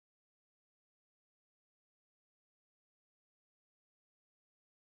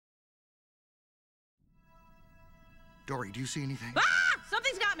Dory, do you see anything? Ah!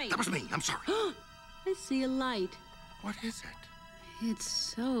 Something's got me! That was me. I'm sorry. I see a light. What is it? It's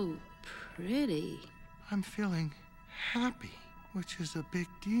so pretty. I'm feeling happy, which is a big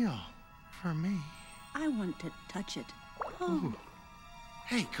deal for me. I want to touch it. Ooh.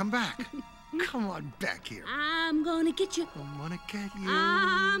 Hey, come back. Come on back here. I'm gonna get you. I'm gonna get you.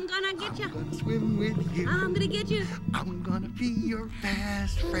 I'm gonna get you. I'm gonna swim with you. I'm gonna get you. I'm gonna be your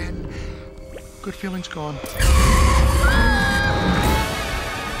best friend. Good feelings gone.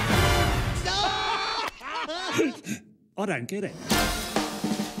 I don't get it.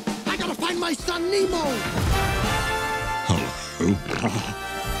 I gotta find my son, Nemo! Hello.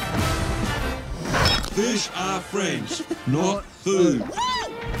 Fish are friends, not food.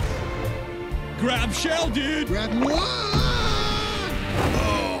 Grab shell, dude! Grab one!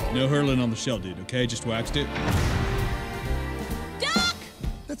 Oh. No hurling on the shell, dude, okay? Just waxed it. Duck!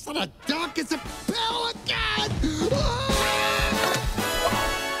 That's not a duck, it's a pelican!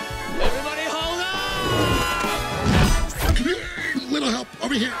 Everybody hold on! Little help,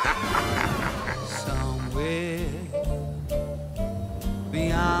 over here. Somewhere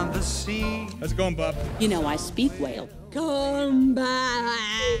beyond the sea. How's it going, Bob? You know, I speak whale. Come back.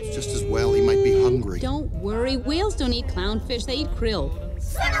 Just as well, he might be hungry. Don't worry, whales don't eat clownfish, they eat krill.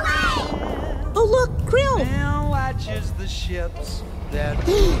 Oh, look, krill! And watches the ships that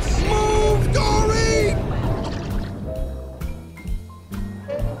Move, Dory!